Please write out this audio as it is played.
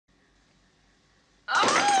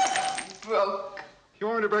broke. You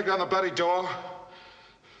want me to break down the bloody door?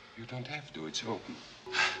 You don't have to. It's open.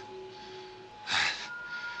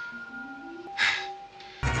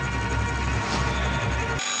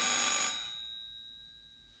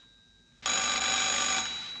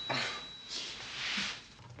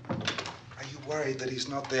 Are you worried that he's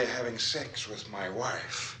not there having sex with my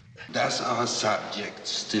wife? Does our subject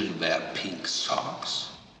still wear pink socks?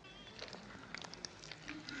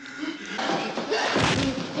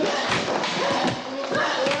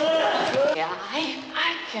 Yeah,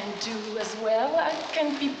 I can do as well. I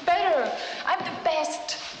can be better. I'm the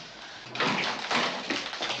best.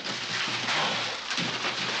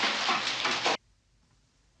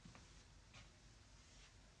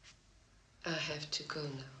 I have to go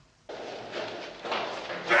now.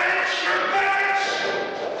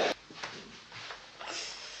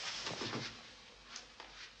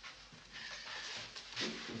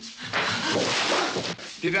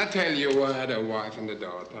 Did I tell you I had a wife and a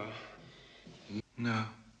daughter? No.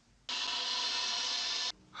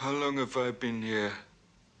 How long have I been here?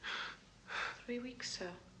 3 weeks,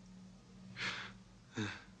 sir.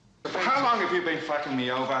 How long have you been fucking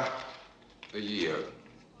me over? A year.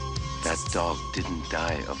 That dog didn't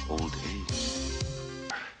die of old age.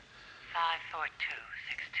 542-6261.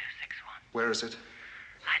 Where is it?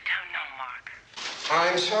 I don't know, Mark.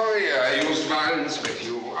 I'm sorry I used violence with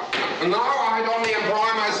you. Now I'd only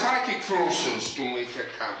employ my psychic functions to make her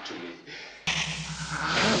come to me.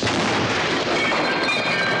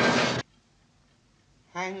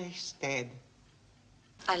 Heinrich's dead.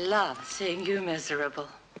 I love seeing you miserable.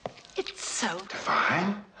 It's so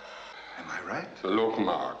Divine? Am I right? Look,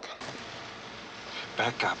 Mark.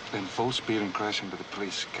 Back up, then full speed and crash into the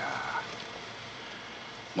police car.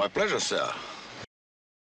 My pleasure, sir.